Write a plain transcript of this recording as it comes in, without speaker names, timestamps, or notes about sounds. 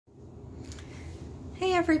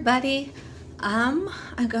Hey everybody, I'm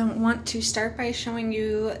going to want to start by showing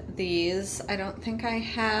you these. I don't think I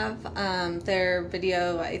have their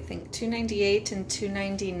video, I think 298 and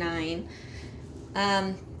 299.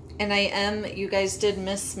 And you guys did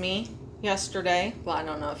miss me yesterday. Well, I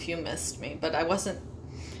don't know if you missed me, but I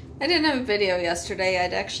didn't have a video yesterday.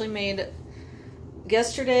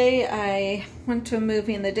 Yesterday I went to a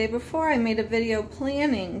movie, and the day before I made a video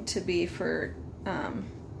planning to be for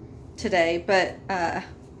today, but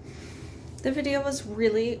the video was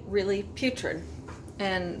really putrid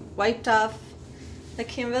and wiped off the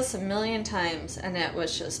canvas a million times, and it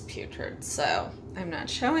was just putrid, so I'm not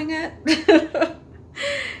showing it.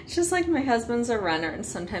 It's just like my husband's a runner, and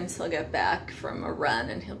sometimes he'll get back from a run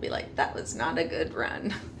and he'll be like, that was not a good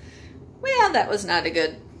run. Well, that was not a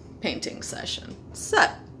good painting session. So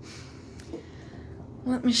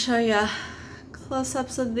let me show you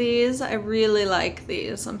close-ups of these. I really like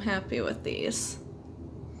these. I'm happy with these.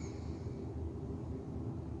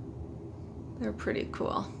 They're pretty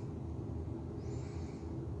cool.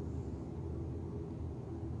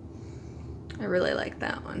 I really like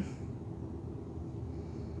that one.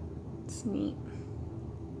 It's neat.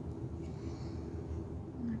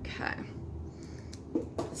 Okay.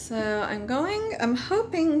 So I'm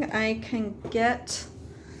hoping I can get,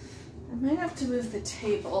 I might have to move the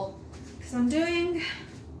table because I'm doing,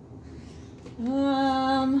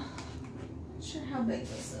 not sure how big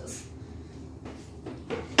this is.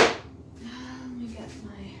 Let me get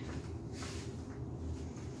my,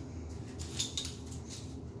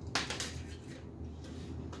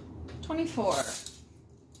 $24.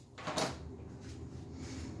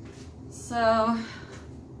 So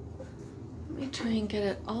let me try and get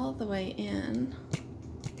it all the way in.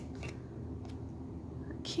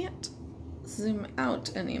 I can't zoom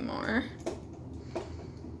out anymore.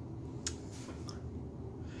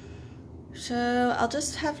 So I'll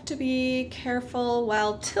just have to be careful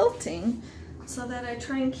while tilting so that I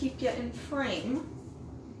try and keep you in frame.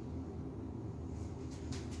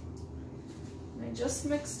 I just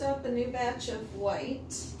mixed up a new batch of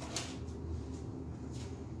white. So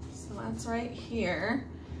that's right here.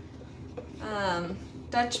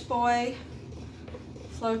 Dutch Boy,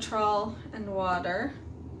 Floetrol, and water.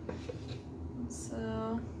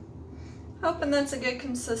 So, hoping that's a good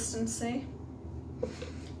consistency.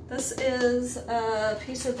 This is a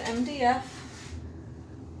piece of MDF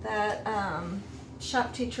that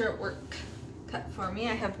shop teacher at work cut for me.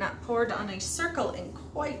 I have not poured on a circle in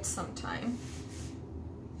quite some time.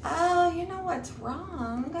 Oh, you know what's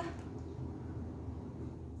wrong?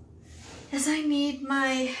 Is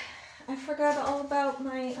I forgot all about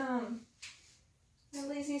my my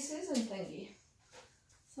Lazy Susan thingy.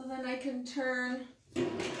 So then I can turn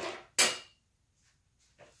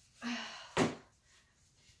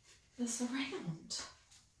this around.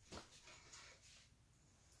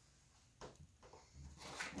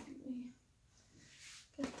 Let me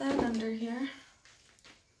get that under here.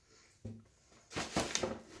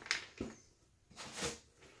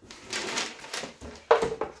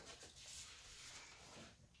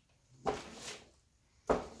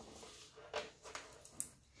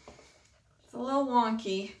 It's a little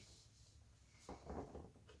wonky.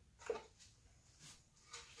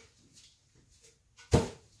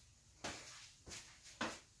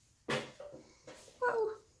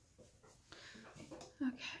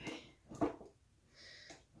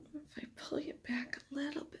 Pull you back a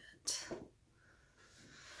little bit.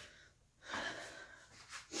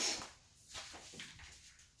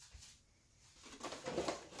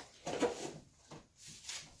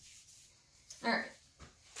 All right.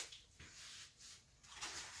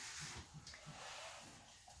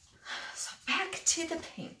 So back to the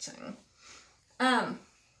painting.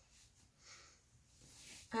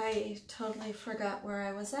 I totally forgot where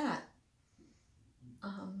I was at.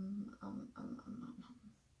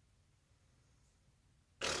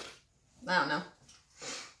 I don't know.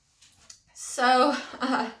 So,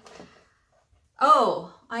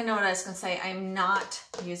 oh, I know what I was going to say. I'm not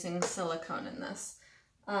using silicone in this.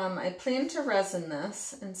 I plan to resin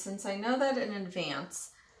this, and since I know that in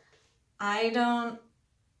advance, I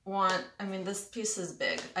mean, this piece is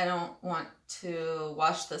big. I don't want to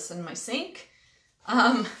wash this in my sink.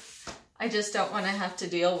 I just don't want to have to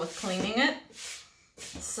deal with cleaning it.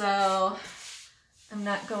 So I'm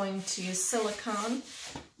not going to use silicone,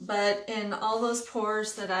 but in all those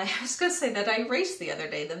pores that I was going to say that I erased the other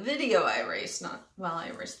day, the video I erased, I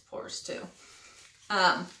erased pores too.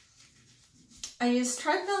 I used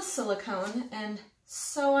treadmill silicone and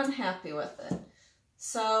so unhappy with it.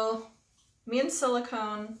 So me and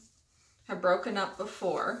silicone have broken up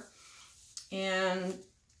before, and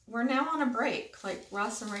we're now on a break, like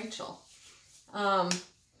Ross and Rachel.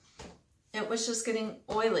 It was just getting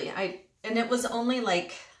oily. And it was only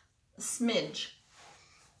like a smidge.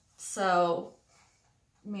 So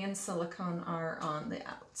me and silicone are on the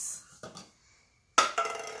outs.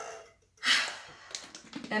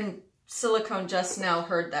 And silicone just now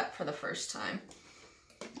heard that for the first time.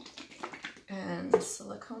 And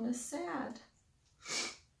silicone is sad.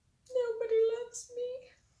 Nobody loves me.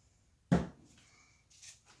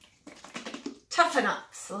 Toughen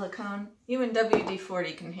up, silicone. You and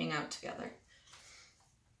WD-40 can hang out together.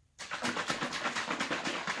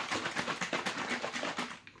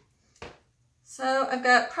 So I've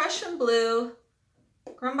got Prussian Blue,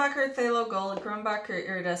 Grumbacher Phthalo Gold, Grumbacher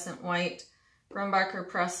Iridescent White, Grumbacher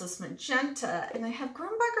Process Magenta, and I have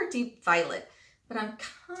Grumbacher Deep Violet. But I'm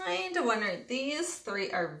kind of wondering, these three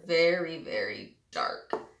are very, very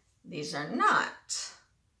dark. These are not.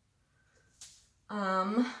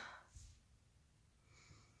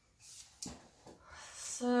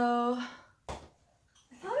 So I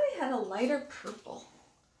thought I had a lighter purple.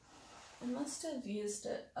 I must have used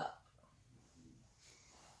it up.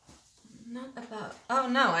 Not about, oh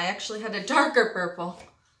no, I actually had a darker purple.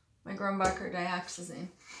 My Grumbacher Dioxazine.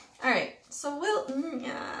 All right, so we'll,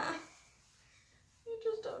 yeah. I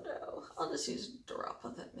just don't know. I'll just use a drop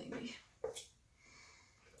of it maybe.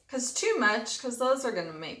 Because too much, because those are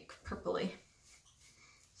going to make purpley.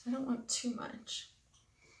 So I don't want too much.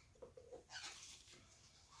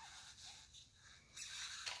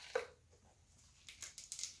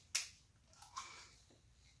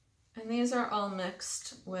 And these are all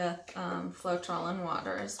mixed with Floetrol and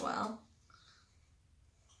water as well.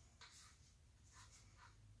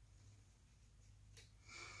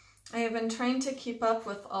 I have been trying to keep up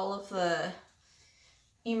with all of the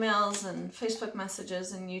emails and Facebook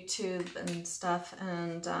messages and YouTube and stuff,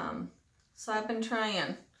 and so I've been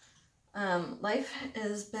trying. Life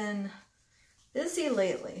has been busy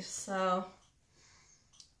lately, so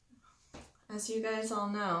as you guys all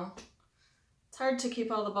know, it's hard to keep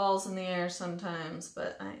all the balls in the air sometimes,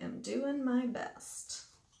 but I am doing my best,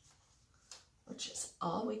 which is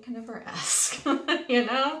all we can ever ask, you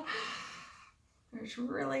know? There's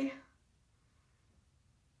really,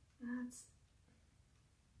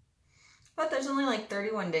 but there's only like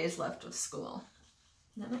 31 days left of school.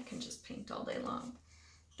 And then I can just paint all day long.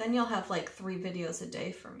 Then you'll have like 3 videos a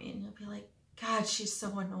day for me and you'll be like, God, she's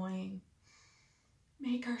so annoying.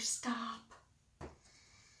 Make her stop.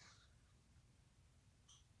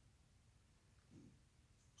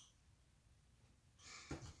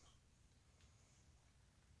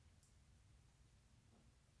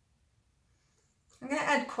 I'm going to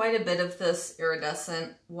add quite a bit of this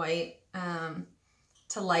iridescent white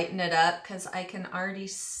to lighten it up because I can already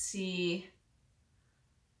see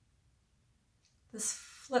this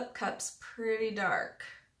flip cup's pretty dark.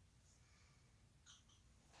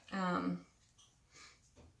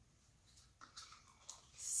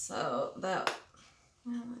 So that,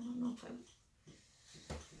 well, I don't know if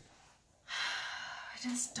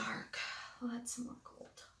it is dark. I'll add some more gold.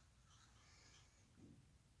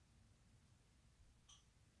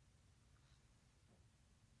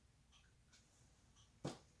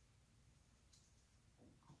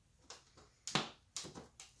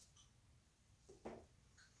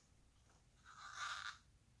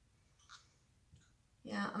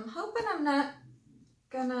 Yeah, I'm hoping I'm not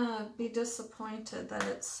gonna be disappointed that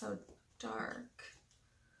it's so dark.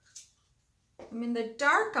 I mean, the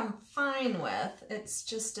dark I'm fine with. It's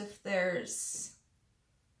just if there's...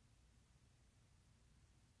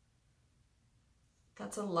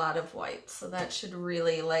 That's a lot of white, so that should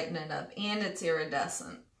really lighten it up. And it's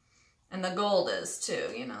iridescent. And the gold is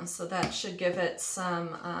too, you know, so that should give it some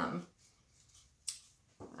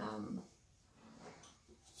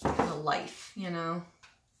kind of life, you know.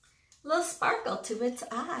 A little sparkle to its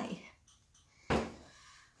eye.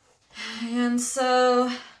 And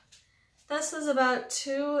so this is about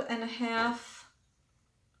 2.5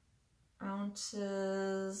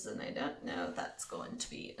 ounces, and I don't know if that's going to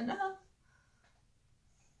be enough.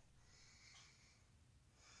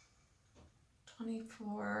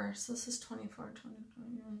 24, so this is 24, 25,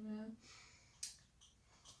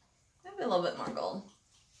 maybe a little bit more gold.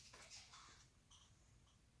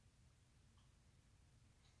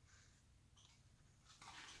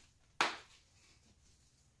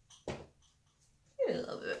 Maybe a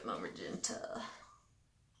little bit more magenta.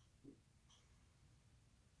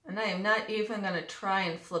 And I am not even going to try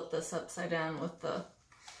and flip this upside down with the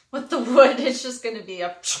wood. It's just going to be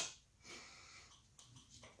up.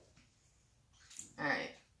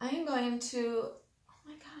 Alright, I am going to, oh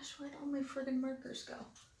my gosh, where'd all my friggin' markers go?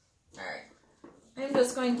 Alright, I'm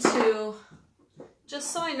just going to,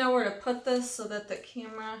 just so I know where to put this so that the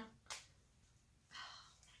camera, oh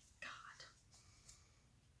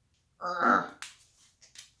my God.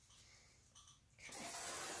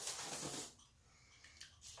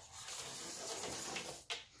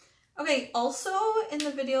 Okay, also in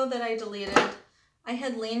the video that I deleted, I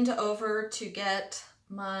had leaned over to get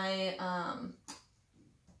my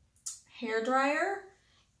hair dryer,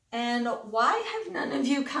 and why have none of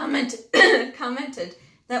you commented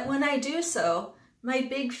that when I do so, my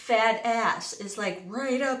big fat ass is like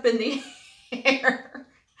right up in the air?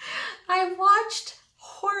 I watched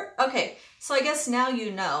okay, so I guess now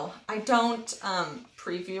you know. I don't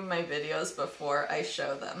preview my videos before I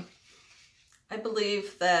show them. I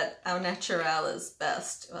believe that au natural is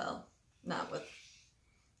best. Well, not with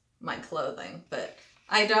my clothing, but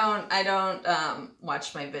I don't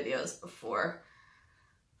watch my videos before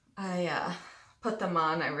I put them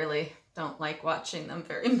on. I really don't like watching them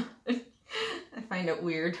very much. I find it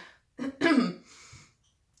weird.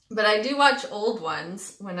 But I do watch old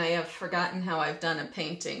ones when I have forgotten how I've done a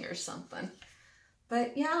painting or something.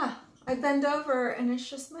 But yeah, I bend over and it's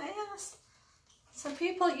just my ass. So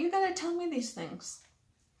people, you gotta tell me these things.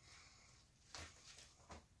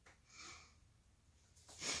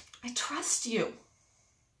 I trust you.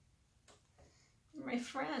 You're my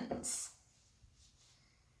friends.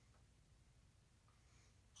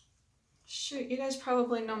 Shoot, you guys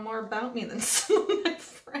probably know more about me than some of my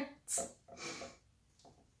friends.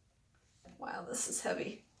 Wow, this is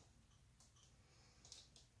heavy.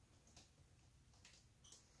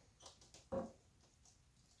 I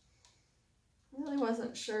really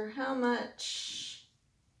wasn't sure how much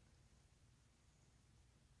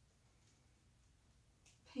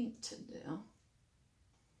paint to do.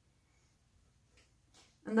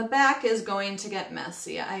 And the back is going to get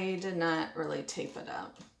messy. I did not really tape it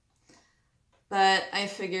up, but I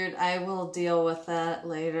figured I will deal with that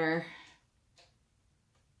later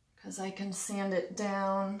because I can sand it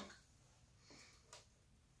down.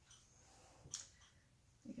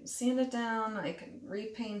 I can sand it down, I can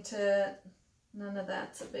repaint it. None of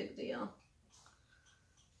that's a big deal.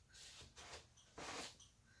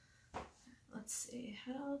 Let's see,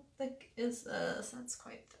 how thick is this? That's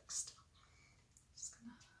quite thick still. Just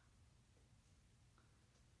gonna...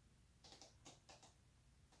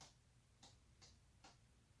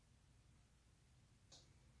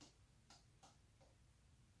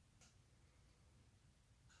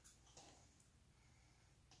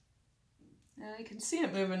 Yeah, I can see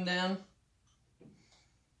it moving down.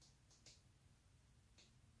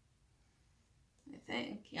 I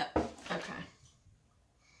think, yep, okay.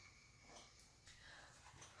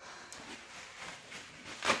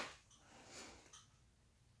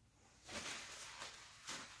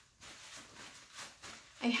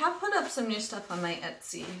 I have put up some new stuff on my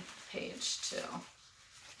Etsy page too.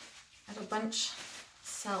 I had a bunch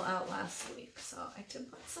sell out last week, so I did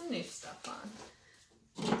put some new stuff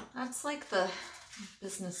on. That's like the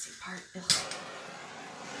businessy part. Ugh.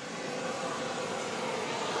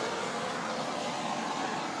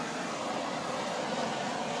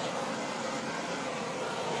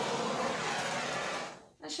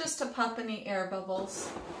 That's just to pop any air bubbles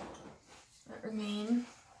that remain.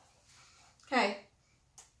 Okay,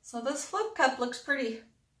 so this flip cup looks pretty.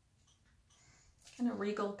 Kind of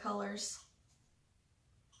regal colors.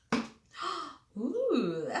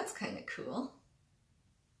 Ooh, that's kind of cool.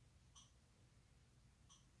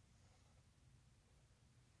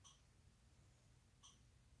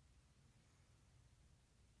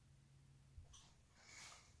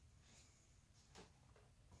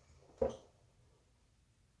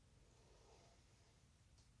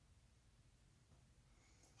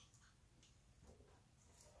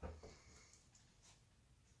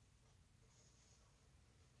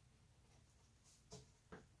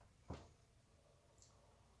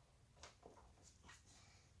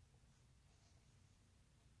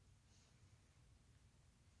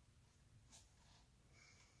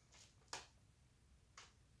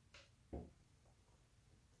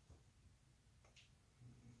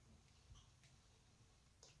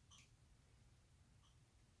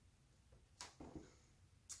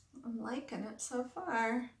 I'm liking it so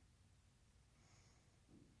far.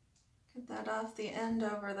 Get that off the end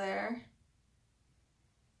over there.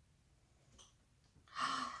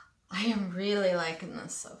 I am really liking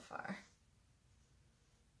this so far.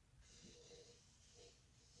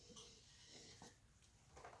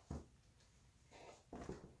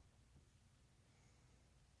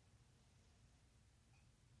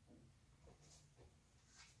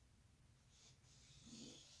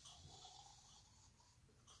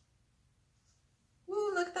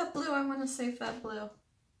 Ooh, look at that blue I want to save that blue.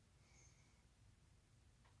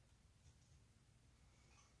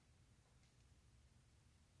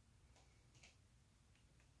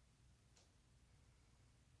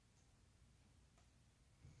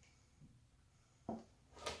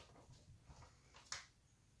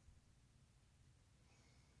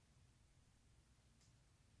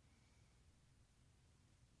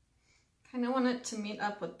 Kind of want it to meet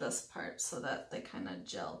up with this part so that they kind of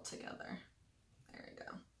gel together. There we go.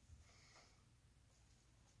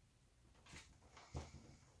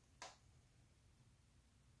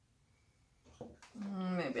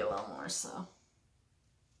 Maybe a little more so.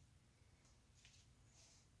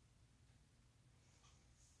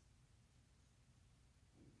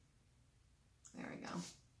 There we go.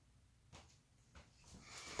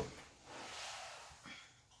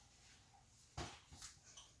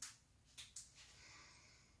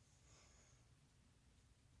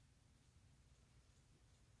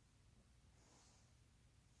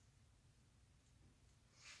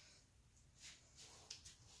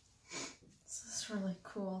 Really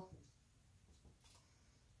cool.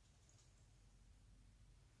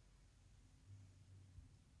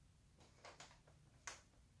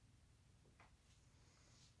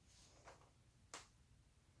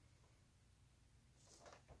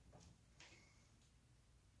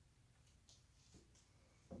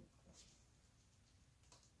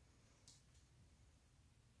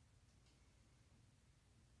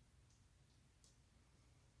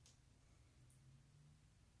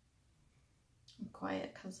 I'm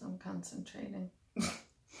quiet because I'm concentrating.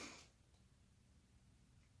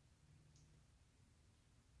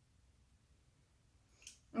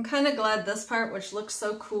 I'm kind of glad this part, which looks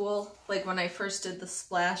so cool, like when I first did the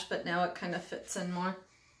splash, but now it kind of fits in more.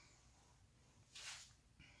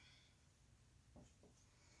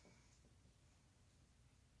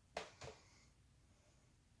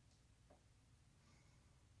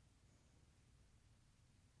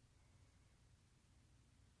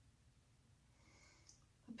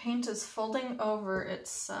 The paint is folding over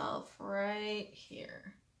itself right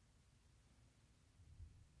here.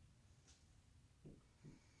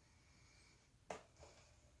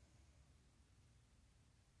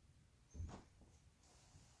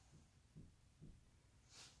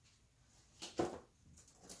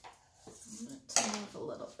 To move a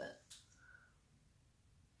little bit.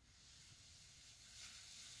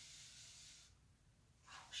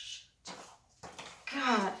 Oh shit.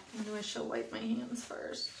 God, maybe I should wipe my hands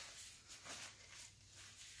first.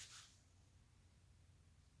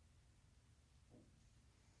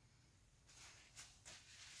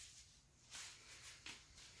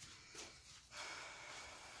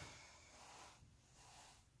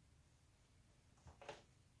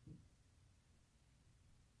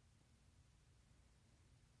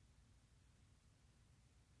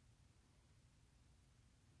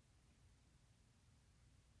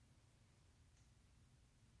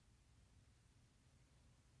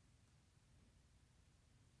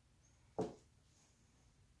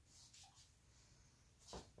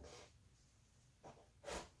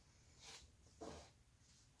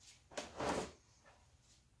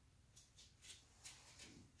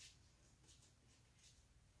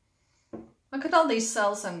 Look at all these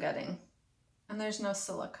cells I'm getting, and there's no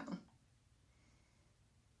silicone.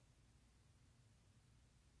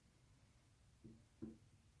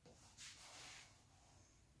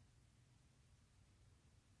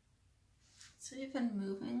 Is it even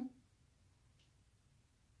moving?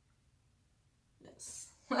 Yes.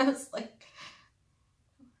 I was like,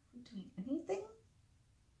 are we doing anything?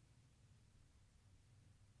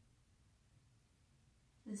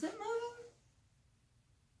 Is it moving?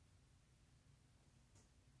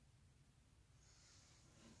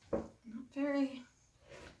 Not very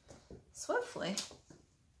swiftly.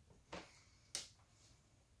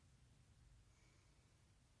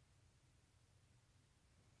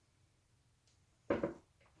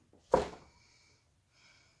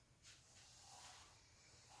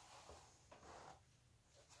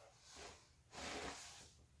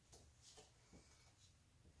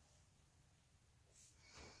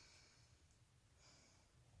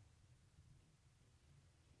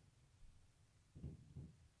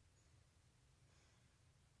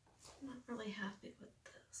 I'm not really happy with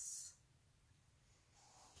this.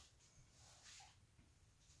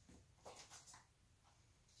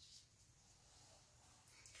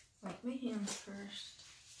 Wipe my hands first.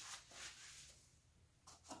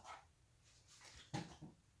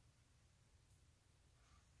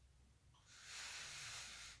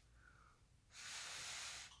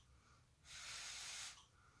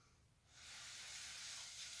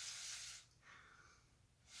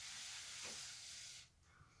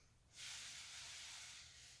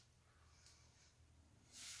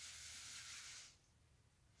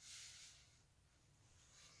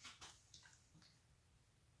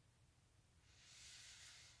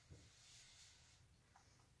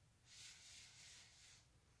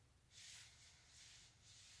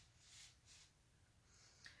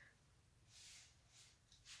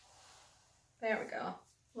 There we go. A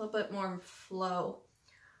little bit more flow.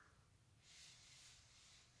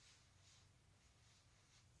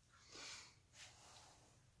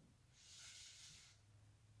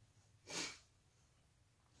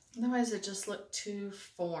 Otherwise it just looked too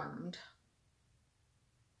formed.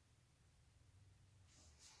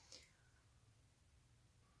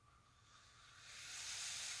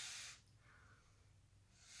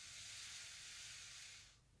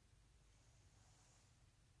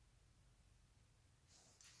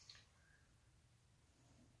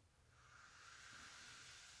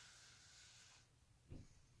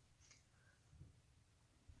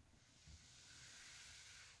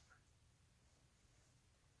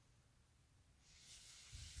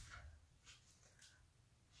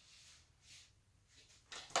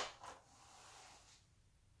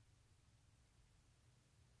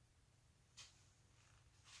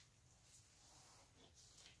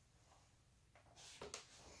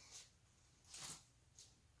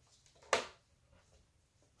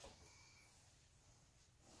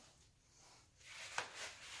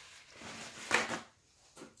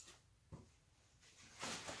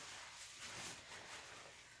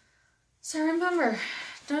 So remember,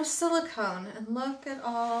 no silicone, and look at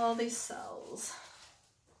all these cells.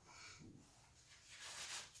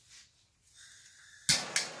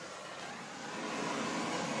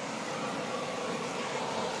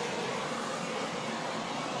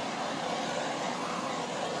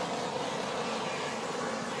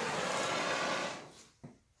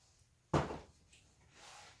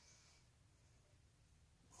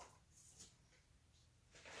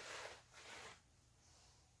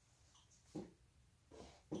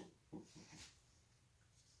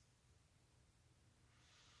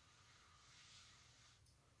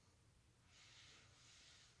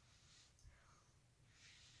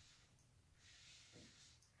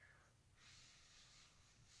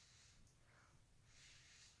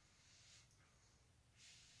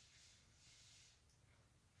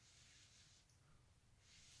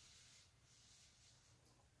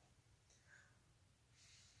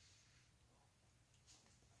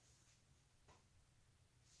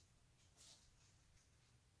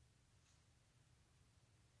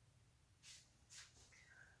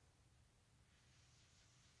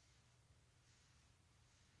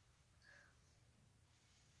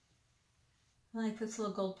 I like this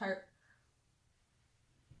little gold part.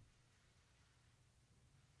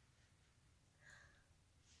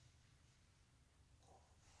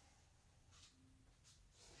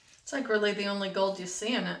 It's like really the only gold you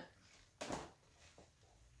see in it.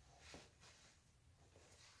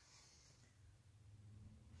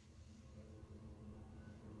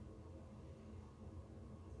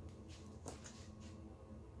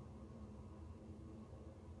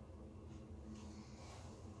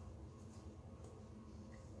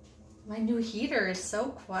 My new heater is so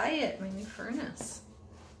quiet, my new furnace.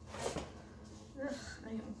 Ugh,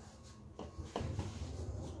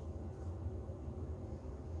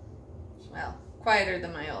 well, quieter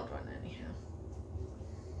than my old one anyhow.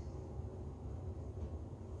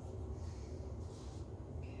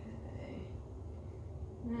 Okay.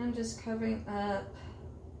 Now I'm just covering up,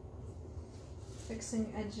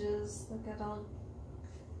 fixing edges that got all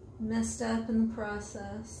messed up in the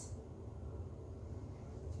process.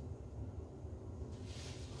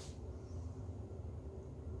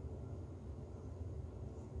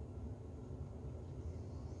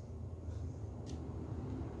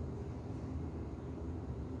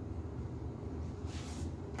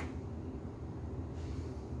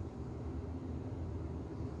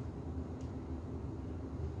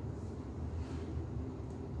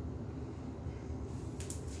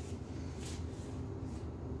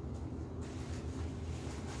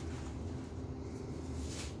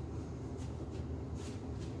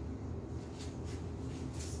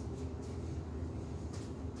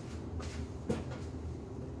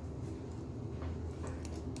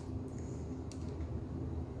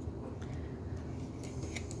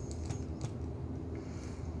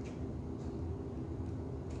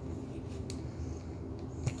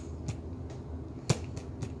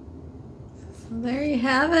 There you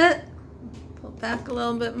have it. Pull back a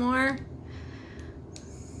little bit more.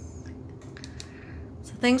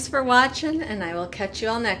 So thanks for watching, and I will catch you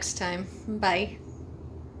all next time. Bye.